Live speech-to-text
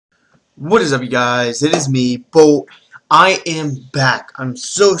What is up, you guys? It is me, Bolt. I am back. I'm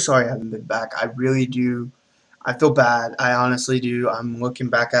so sorry I haven't been back. I really do. I feel bad. I honestly do. I'm looking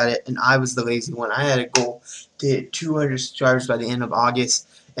back at it, and I was the lazy one. I had a goal to hit 200 subscribers by the end of August,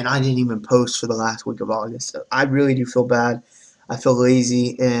 and I didn't even post for the last week of August. So I really do feel bad. I feel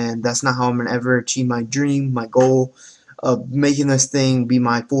lazy, and that's not how I'm going to ever achieve my dream, my goal of making this thing be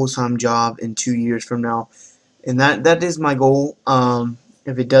my full-time job in 2 years from now. And that is my goal.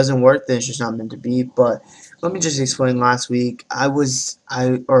 If it doesn't work, then it's just not meant to be. But let me just explain. Last week,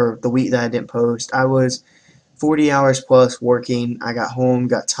 or the week that I didn't post, I was 40 hours plus working. I got home,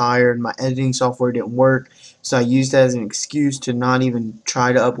 got tired. My editing software didn't work, so I used that as an excuse to not even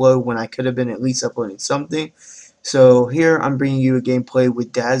try to upload when I could have been at least uploading something. So here I'm bringing you a gameplay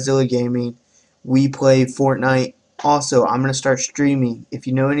with Dadzilla Gaming. We play Fortnite. Also, I'm going to start streaming. If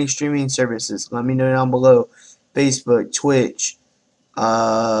you know any streaming services, let me know down below. Facebook, Twitch,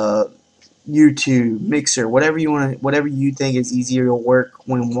 uh, YouTube, Mixer, whatever you want, whatever you think is easier to work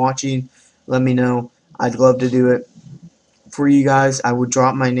when watching, let me know. I'd love to do it for you guys. I would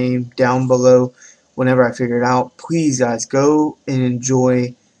drop my name down below whenever I figure it out. Please, guys, go and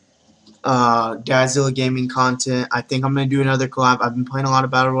enjoy Dadzilla Gaming content. I think I'm going to do another collab. I've been playing a lot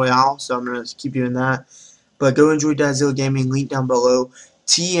of Battle Royale, so I'm going to keep doing that. But go enjoy Dadzilla Gaming, link down below.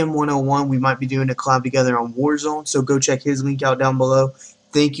 TM101, we might be doing a collab together on Warzone, so go check his link out down below.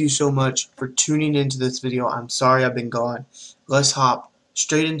 Thank you so much for tuning into this video. I'm sorry I've been gone. Let's hop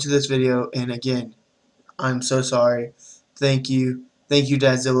straight into this video, and again, I'm so sorry. Thank you. Thank you,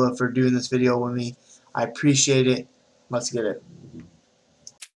 Dadzilla, for doing this video with me. I appreciate it. Let's get it.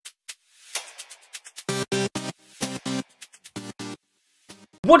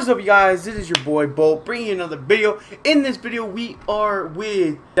 What is up, you guys? This is your boy Bolt bringing you another video. In this video, we are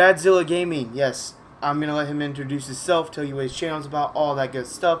with Dadzilla Gaming. Yes, I'm gonna let him introduce himself, tell you what his channel's about, all that good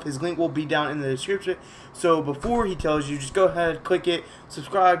stuff. His link will be down in the description. So before he tells you, just go ahead, click it,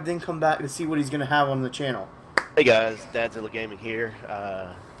 subscribe, then come back to see what he's gonna have on the channel. Hey guys, Dadzilla Gaming here.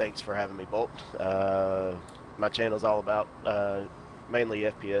 Thanks for having me, Bolt. My channel's all about mainly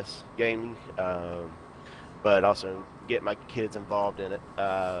FPS gaming, but also get my kids involved in it.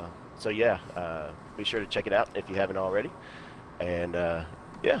 So yeah, be sure to check it out if you haven't already. And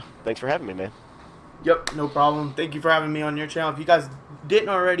yeah, thanks for having me, man. Yep, no problem. Thank you for having me on your channel. If you guys didn't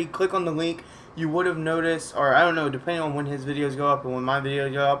already, click on the link. You would have noticed, or I don't know, depending on when his videos go up and when my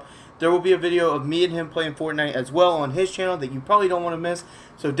videos go up, there will be a video of me and him playing Fortnite as well on his channel that you probably don't want to miss.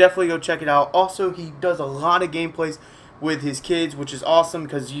 So definitely go check it out. Also, he does a lot of gameplays with his kids, which is awesome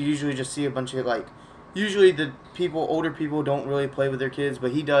because you usually just see a bunch of, like, usually the people, older people don't really play with their kids,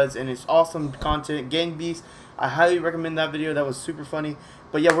 but he does, and it's awesome content. Gang Beast, I highly recommend that video. That was super funny.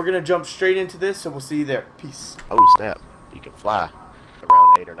 But yeah, we're going to jump straight into this, so we'll see you there. Peace. Oh snap, you can fly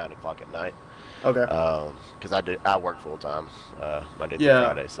around 8 or 9 o'clock at night. Okay. Because I work full time, Monday through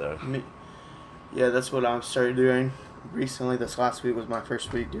Friday, so. Yeah, that's what I started doing recently. This last week was my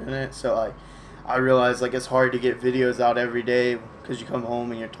first week doing it, so I realized like it's hard to get videos out every day because you come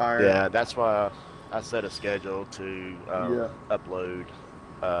home and you're tired. Yeah, that's why I set a schedule to upload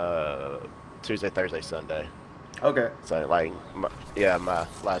Tuesday, Thursday, Sunday. Okay. So like, my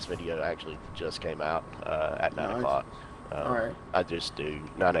last video actually just came out at 9 o'clock. All right. I just do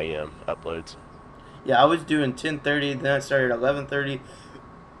 9 a.m. uploads. Yeah, I was doing 10:30, then I started at 11:30,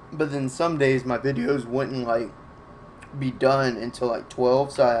 but then some days my videos wouldn't like be done until like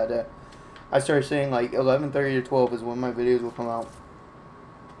 12, so I started saying like 11:30 to 12 is when my videos will come out.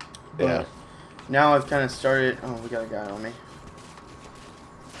 But yeah. Now I've kind of started. Oh, we got a guy on me.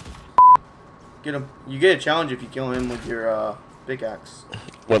 Get him. You get a challenge if you kill him with your pickaxe.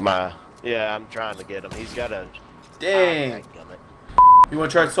 With my I'm trying to get him. He's got a dang. You want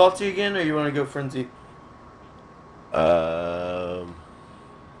to try salty again, or you want to go frenzy?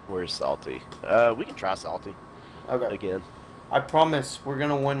 Where's salty? We can try salty. Okay. Again. I promise we're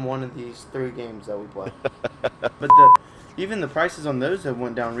gonna win one of these 3 games that we play. But even the prices on those have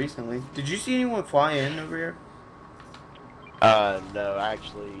went down recently. Did you see anyone fly in over here? No, I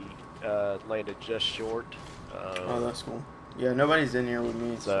actually landed just short. Oh, that's cool. Yeah, nobody's in here with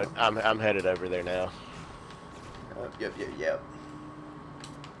me. So I'm headed over there now. Yep.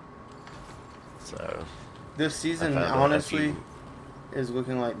 So this season, honestly, is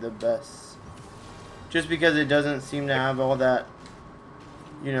looking like the best. Just because it doesn't seem to have all that,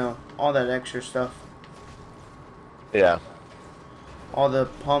 you know, all that extra stuff. Yeah. All the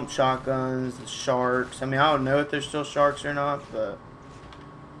pump shotguns, the sharks. I mean, I don't know if there's still sharks or not, but...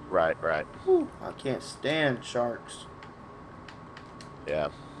 Right. Whew, I can't stand sharks. Yeah.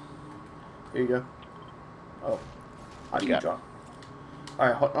 Here you go. Oh. How do you drop?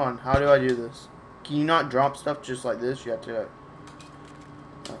 Alright, hold on. How do I do this? Can you not drop stuff just like this? You have to...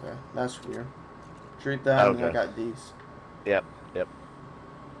 Okay, that's weird. Treat that, and then I got these. Yep, yep.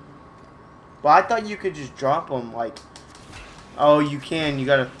 But I thought you could just drop them, like... Oh, you can. You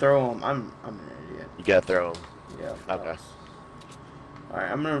gotta throw them. I'm an idiot. You gotta throw them. Yeah. Okay.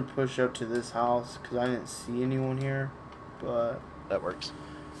 Alright, I'm gonna push up to this house, because I didn't see anyone here. But... That works.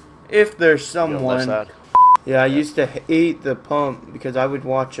 If there's someone... Yeah, I used to hate the pump, because I would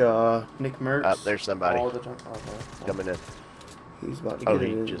watch Nick Merckx. There's somebody. All the time. Okay. Coming in. He's about to get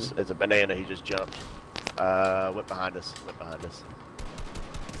it. It's a banana. He just jumped. Went behind us.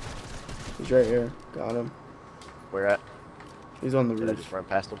 He's right here. Got him. Where at? He's on the Did I roof. just run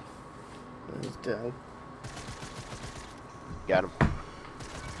past him? He's dead. Got him.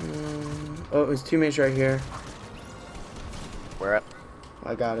 Oh, his teammate's right here. Where at?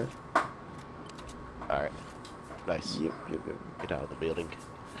 I got it. Alright. Nice. Yep. Get out of the building.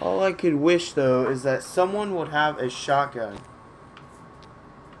 All I could wish, though, is that someone would have a shotgun.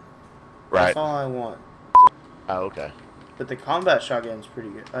 Right. That's all I want. Oh, okay. But the combat shotgun's pretty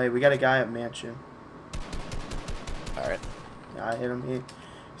good. Hey, we got a guy at Mansion. Alright. Yeah, I hit him.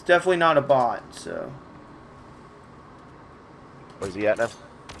 He's definitely not a bot, so... Where's he at now?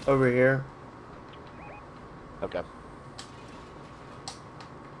 Over here. Okay.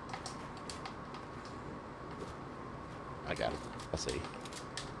 I got him. I see.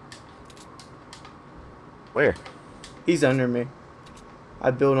 Where? He's under me.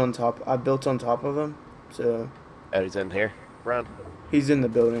 I built on top of him, so... Oh, he's in here? Run. He's in the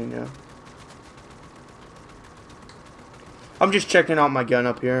building, yeah. I'm just checking out my gun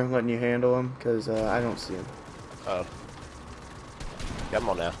up here, letting you handle him, because I don't see him. Oh. Come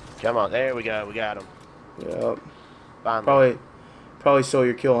on now. Come on. There we go. We got him. Yep. Finally. Probably saw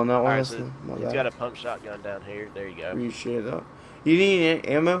your kill on that one. Right, so he's got a pump shotgun down here. There you go. Appreciate that. You need any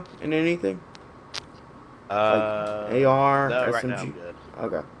ammo and anything? Like AR, no, SMG? right now I'm good.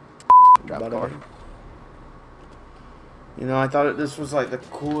 Okay. Drop car. You know, I thought this was like the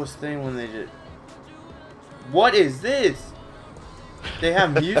coolest thing when they did. What is this? They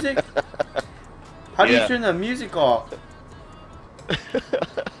have music? How do you turn the music off?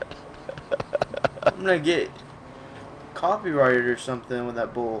 I'm gonna get copyrighted or something with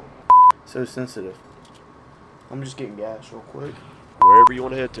that bull. So sensitive. I'm just getting gas real quick. Wherever you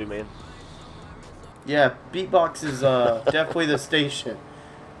want to head to, man. Yeah, beatbox is definitely the station.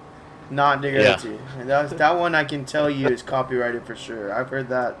 Not Diggity. Yeah. That one I can tell you is copyrighted for sure. I've heard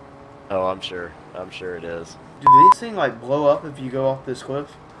that. Oh, I'm sure. I'm sure it is. Do these things like blow up if you go off this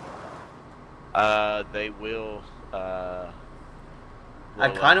cliff? They will. I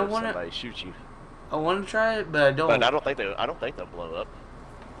kind of want to. Somebody shoot you. I want to try it, but I don't. But I don't think they'll blow up.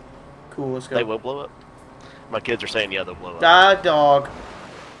 Cool, let's go. They will blow up. My kids are saying yeah, they'll blow up. Die, dog.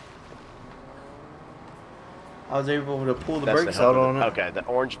 I was able to pull the brakes out on it. Okay, the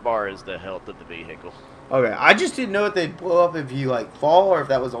orange bar is the health of the vehicle. Okay, I just didn't know if they'd blow up if you like fall or if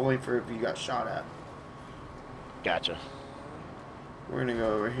that was only for if you got shot at. Gotcha. We're gonna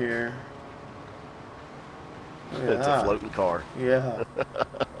go over here. It's a floating car. Yeah.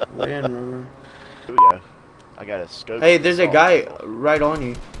 Land Rover. Here we go. I got a scope. Hey, there's a guy right on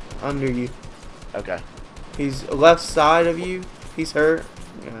you, under you. Okay. He's left side of you. He's hurt.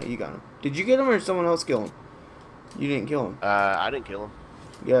 Yeah, you got him. Did you get him or did someone else kill him? You didn't kill him. I didn't kill him.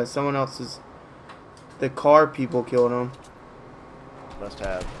 Yeah, someone else's. The car people killed him. Must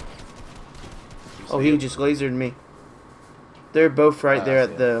have. Oh, he just lasered me. They're both right there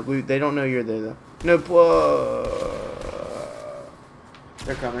at the. They don't know you're there though. No.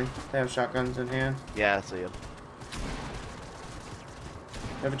 They're coming. They have shotguns in hand. Yeah, I see him.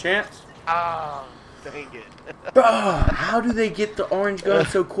 You have a chance? Ah, dang it. How do they get the orange gun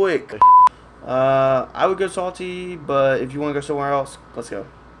so quick? I would go salty, but if you want to go somewhere else, let's go.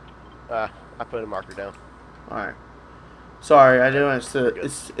 I put a marker down. Alright. Sorry, I didn't understand.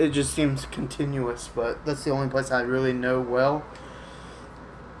 It just seems continuous, but that's the only place I really know well.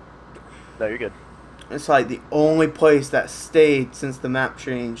 No, you're good. It's like the only place that stayed since the map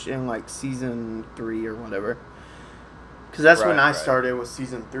changed in like season 3 or whatever. Because that's when I started, was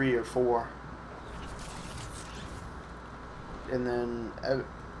season 3 or 4. And then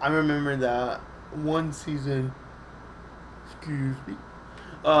I remember that one season, excuse me,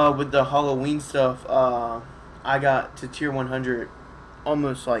 with the Halloween stuff, I got to tier 100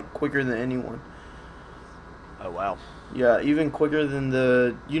 almost like quicker than anyone. Oh, wow. Yeah, even quicker than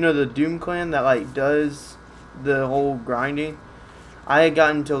the Doom clan that like does the whole grinding. I had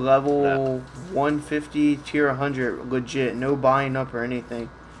gotten to level 150, tier 100, legit, no buying up or anything.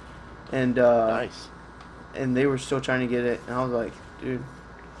 And nice. And they were still trying to get it, and I was like, dude.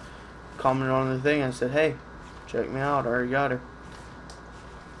 Commented on the thing. I said, hey, check me out. I already got her.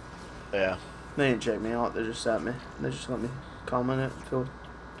 Yeah. They didn't check me out. They just sat me. They just let me comment it. Feel.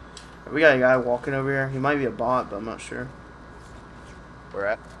 We got a guy walking over here. He might be a bot, but I'm not sure. We're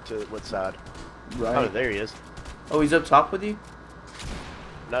at to what side? Right. Oh, there he is. Oh, he's up top with you?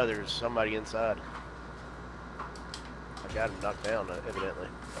 No, there's somebody inside. I got him knocked down, evidently.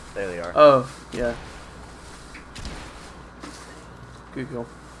 There they are. Oh, yeah. Good kill.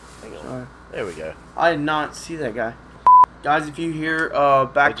 Hang on. Sorry. There we go. I did not see that guy. Guys, if you hear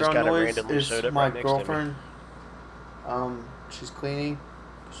background noise, it's my girlfriend. She's cleaning.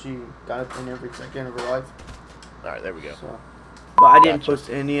 She got it in every second of her life. Alright, there we go. So. But I didn't post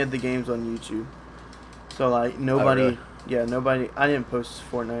any of the games on YouTube. So, like, nobody... Oh, really? Yeah, nobody... I didn't post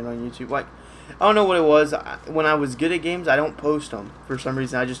Fortnite on YouTube. Like, I don't know what it was. When I was good at games, I don't post them. For some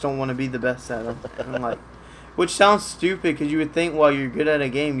reason, I just don't want to be the best at them. And I'm like... Which sounds stupid, because you would think while you're good at a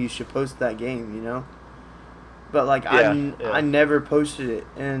game, you should post that game, you know? But, like, I never posted it.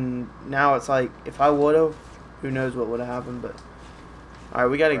 And now it's like, if I would have, who knows what would have happened. But, all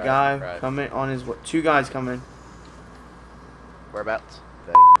right, we got a guy coming on his... Two guys coming. Whereabouts?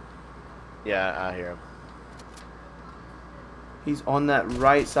 Yeah, I hear him. He's on that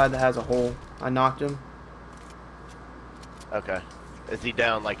right side that has a hole. I knocked him. Okay. Is he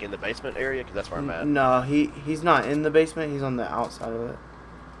down, like, in the basement area? Because that's where I'm at. No, he's not in the basement. He's on the outside of it.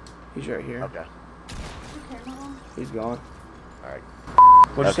 He's right here. Okay. He's gone. Alright.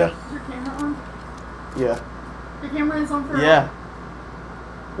 What'd you say? Is your camera on? Yeah. Your camera is on for Yeah.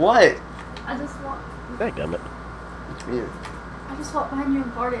 What? I just walked. Dadgummit. It's weird. I just walked behind you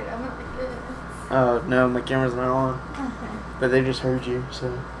and farted. I went like this. Oh, no, my camera's not on. Okay. But they just heard you, so.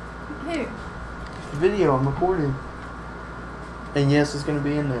 Who? Video, I'm recording. And yes, it's gonna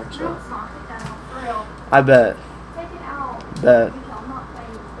be in there, so. No, it's not. Take that out. For real. I bet. Take it out. Bet. I'm not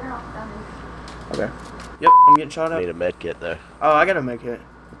playing. They're not done. Okay. Yep, I'm getting shot I up. need a med kit, though. Oh, I gotta make it.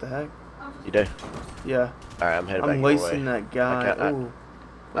 What the heck? You do? Yeah. Alright, I'm headed back I'm your way. wasting that guy. Ooh.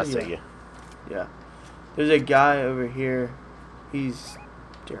 I see you. Yeah. There's a guy over here. He's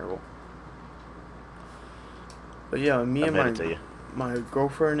terrible. But yeah, me and my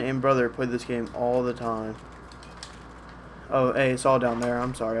girlfriend and brother play this game all the time. Oh, hey, it's all down there.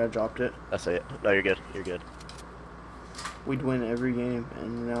 I'm sorry, I dropped it. I see it. No, you're good. You're good. We'd win every game,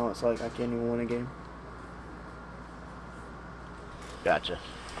 and now it's like I can't even win a game. Gotcha.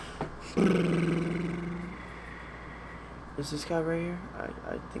 Is this guy right here?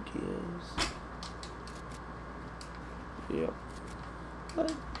 I think he is. Yep.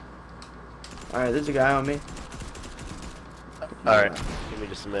 What? Alright, there's a guy on me. Alright, give me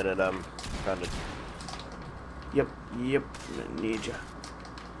just a minute. I'm trying to... Yep, I need ya.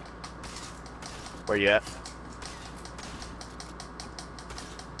 Where you at?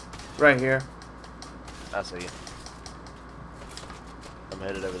 Right here. I see you. I'm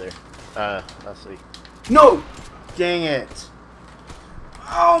headed over there. I see. No! Dang it.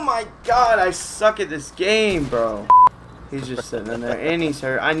 Oh my god, I suck at this game, bro. He's just sitting in there, and he's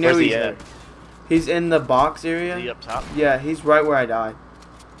hurt. I know he's hurt. He's in the box area. Is he up top? Yeah, he's right where I died.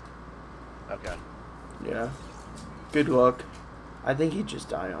 Okay. Yeah. Good luck. I think he just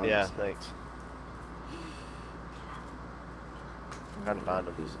died, honestly. Yeah, thanks. I'm trying to find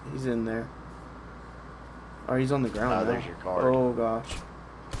him. He's in there. Or he's on the ground. There's your card. Oh gosh.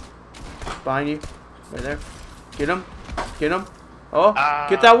 Behind you. Right there. Get him. Get him. Oh,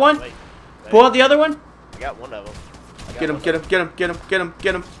 get that one. Wait. Pull out the other one. I got one of them. Get him, get him, get him, get him, get him,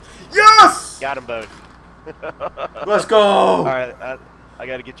 get him. Yes! Got them both. Let's go! Alright, I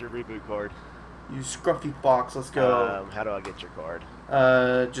gotta get your reboot card. You scruffy fox, let's go. How do I get your card?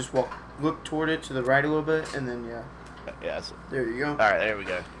 Just look toward it to the right a little bit, and then, yeah. Yes. There you go. Alright, there we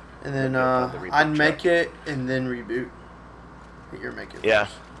go. And then, I'd make it, and then reboot. Hit your make it. Yeah.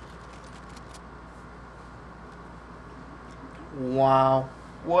 First. Wow.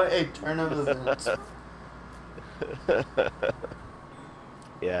 What a turn of events.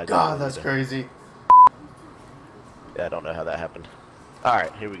 Yeah. God, that's crazy. Yeah, I don't know how that happened.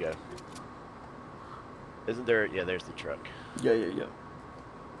 Alright, here we go. Isn't there... Yeah, there's the truck. Yeah.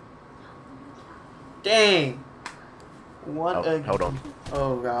 Dang. What a... Hold on.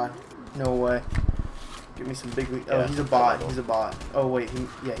 Oh, God. No way. Give me some big... Oh, Yeah, he's a bot. He's a bot. Oh, wait.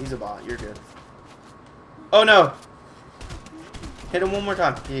 He's a bot. You're good. Oh, no. Hit him one more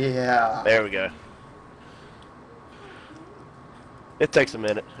time. Yeah. There we go. It takes a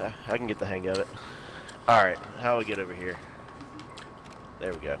minute. I can get the hang of it. Alright, how do we get over here?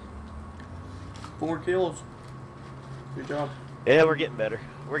 There we go. 4 kills. Good job. Yeah, we're getting better.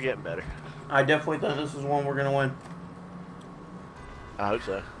 We're getting better. I definitely thought this was one we're going to win. I hope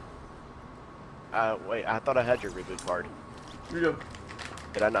so. Wait, I thought I had your reboot card. You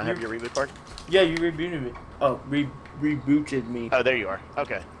Did I not have your reboot card? Yeah, you rebooted me. Oh, rebooted me. Oh, there you are.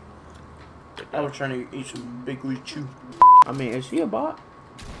 Okay. I was trying to eat some big leaf chew. I mean, is he a bot?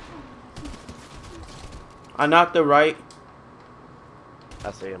 I knocked the right.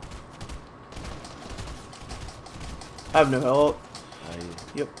 I see him. I have no help. I,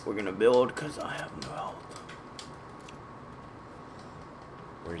 Yep, we're gonna build because I have no help.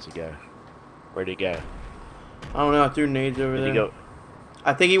 where's he go? Where'd he go? I don't know. I threw nades over Did there. he go?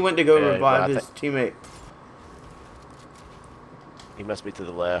 I think he went to go Yeah, revive well, his teammate. He must be to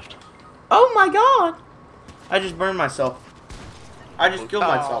the left. Oh my god! I just burned myself. I just killed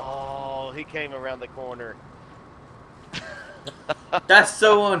myself. Oh, he came around the corner. That's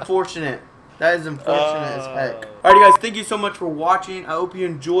so unfortunate. That is unfortunate as heck. Alrighty guys, thank you so much for watching. I hope you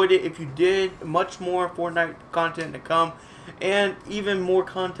enjoyed it. If you did, much more Fortnite content to come. And even more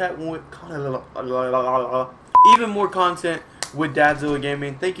content with Dadzilla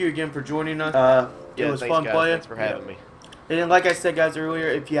Gaming. Thank you again for joining us. It was thanks, fun guys. playing. Thanks for having me. And like I said guys earlier,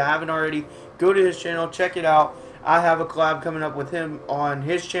 if you haven't already, go to his channel, check it out. I have a collab coming up with him on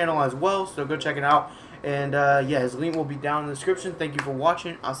his channel as well, so go check it out. And yeah, his link will be down in the description. Thank you for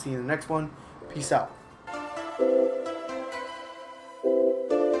watching. I'll see you in the next one. Peace out.